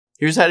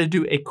Here's how to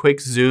do a quick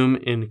zoom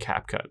in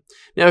CapCut.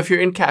 Now, if you're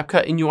in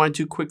CapCut and you want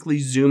to quickly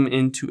zoom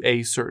into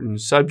a certain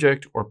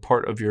subject or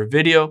part of your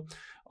video,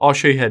 I'll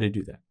show you how to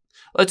do that.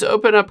 Let's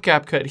open up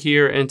CapCut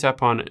here and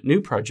tap on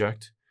New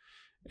Project.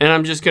 And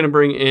I'm just going to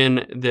bring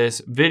in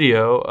this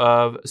video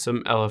of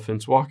some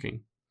elephants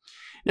walking.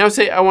 Now,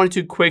 say I wanted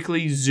to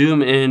quickly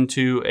zoom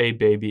into a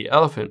baby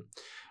elephant.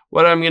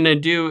 What I'm going to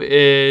do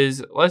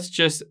is let's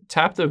just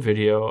tap the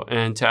video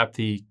and tap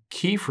the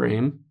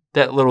keyframe,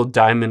 that little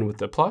diamond with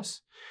the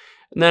plus.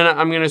 And then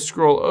I'm going to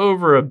scroll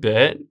over a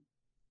bit,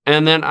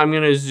 and then I'm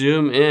going to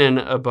zoom in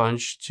a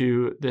bunch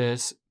to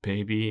this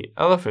baby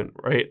elephant,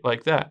 right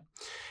like that.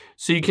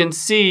 So you can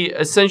see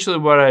essentially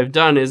what I've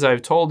done is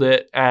I've told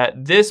it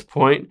at this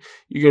point,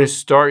 you're going to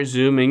start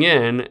zooming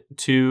in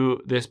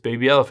to this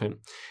baby elephant.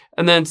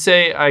 And then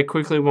say I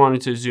quickly wanted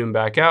to zoom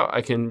back out,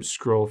 I can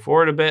scroll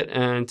forward a bit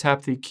and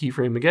tap the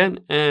keyframe again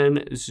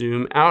and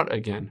zoom out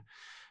again.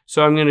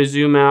 So I'm going to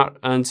zoom out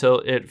until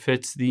it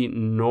fits the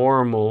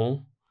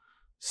normal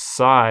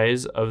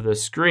size of the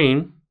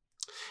screen.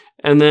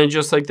 And then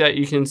just like that,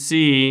 you can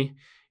see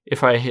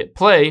if I hit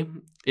play,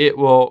 it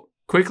will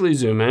quickly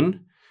zoom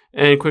in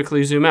and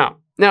quickly zoom out.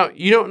 Now,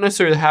 you don't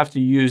necessarily have to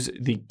use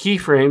the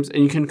keyframes,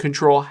 and you can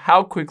control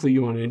how quickly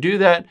you want to do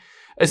that,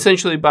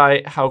 essentially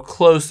by how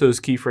close those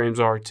keyframes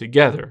are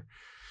together.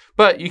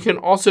 But you can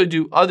also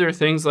do other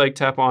things like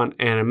tap on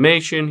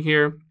animation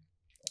here,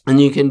 and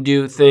you can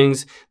do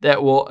things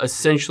that will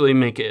essentially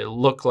make it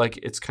look like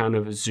it's kind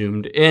of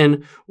zoomed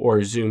in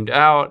or zoomed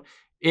out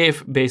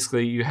if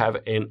basically you have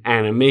an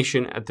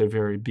animation at the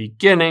very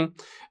beginning.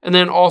 And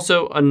then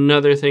also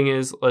another thing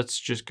is, let's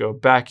just go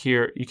back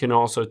here. You can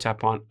also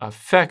tap on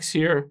effects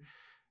here,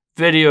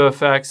 video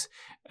effects,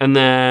 and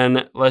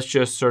then let's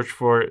just search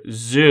for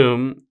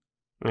zoom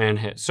and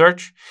hit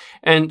search.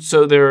 And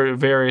so there are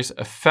various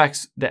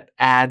effects that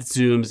add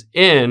zooms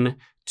in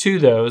to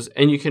those,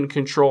 and you can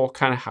control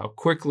kind of how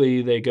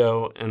quickly they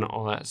go and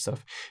all that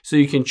stuff. So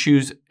you can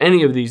choose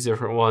any of these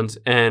different ones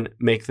and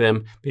make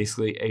them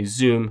basically a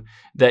zoom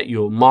that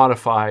you'll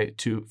modify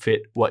to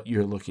fit what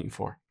you're looking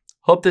for.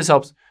 Hope this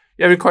helps. If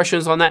you have any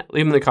questions on that,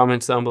 leave them in the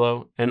comments down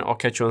below, and I'll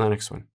catch you on the next one.